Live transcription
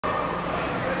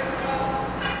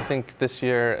I think this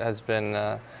year has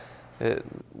been,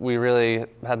 we really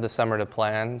had the summer to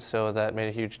plan, so that made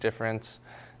a huge difference.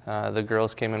 The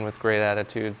girls came in with great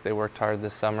attitudes. They worked hard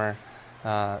this summer.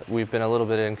 We've been a little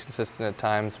bit inconsistent at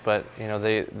times, but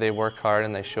they work hard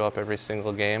and they show up every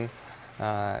single game,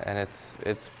 and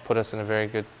it's put us in a very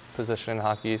good position in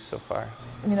hockey so far.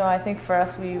 I think for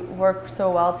us, we work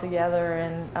so well together,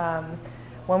 and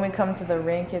when we come to the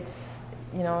rink, it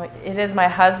is my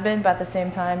husband, but at the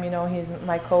same time, he's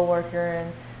my coworker,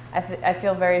 and I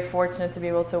feel very fortunate to be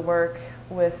able to work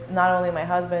with not only my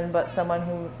husband, but someone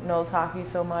who knows hockey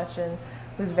so much and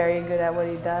who's very good at what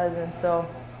he does. And so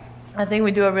I think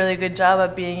we do a really good job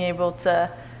of being able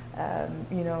to,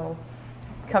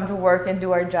 come to work and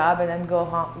do our job and then go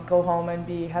home and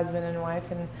be husband and wife.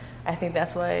 And I think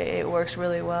that's why it works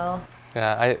really well.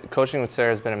 Yeah, coaching with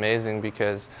Sarah has been amazing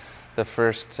because the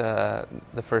first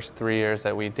 3 years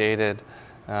that we dated,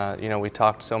 we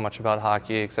talked so much about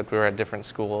hockey, except we were at different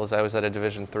schools. I was at a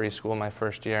Division III school my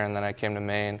first year, and then I came to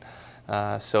Maine.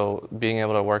 So being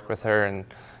able to work with her and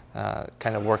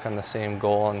kind of work on the same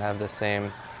goal and have the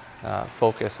same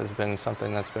focus has been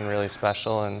something that's been really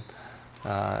special. And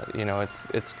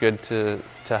it's good to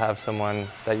have someone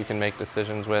that you can make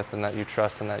decisions with and that you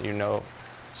trust and that you know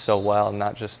so well,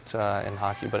 not just in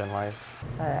hockey but in life.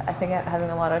 I think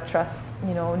having a lot of trust,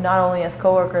 not only as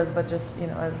coworkers but just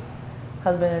as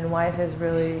husband and wife has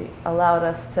really allowed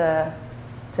us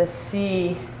to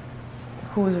see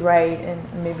who's right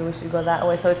and maybe we should go that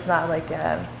way. So it's not like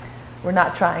we're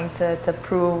not trying to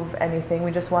prove anything.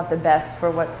 We just want the best for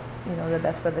what's the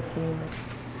best for the team.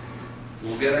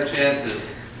 We'll get our chances.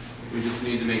 We just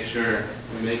need to make sure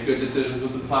we make good decisions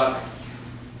with the puck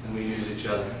and we use each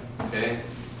other. Okay?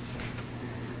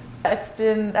 It's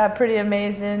been pretty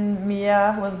amazing.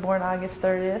 Mia was born August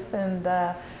 30th, and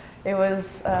it was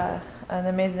an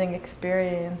amazing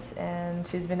experience, and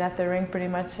she's been at the rink pretty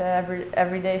much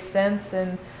every day since,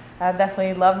 and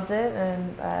definitely loves it,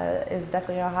 and is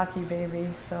definitely a hockey baby.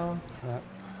 So.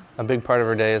 A big part of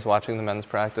her day is watching the men's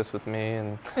practice with me,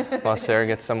 and while Sarah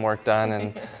gets some work done,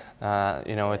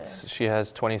 and she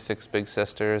has 26 big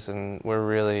sisters, and we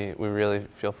really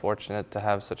feel fortunate to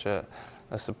have such a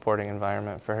supporting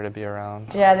environment for her to be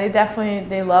around. Yeah,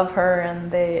 they love her,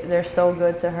 and they're so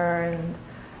good to her, and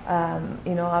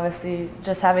obviously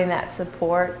just having that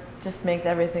support just makes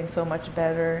everything so much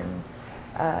better. And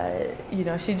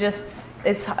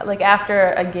it's like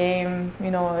after a game,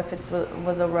 if it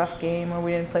was a rough game or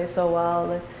we didn't play so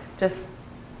well, just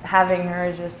having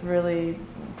her just really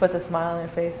puts a smile on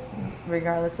her face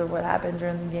regardless of what happened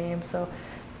during the game. So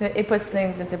it puts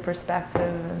things into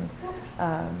perspective,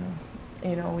 and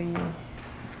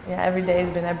every day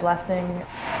has been a blessing.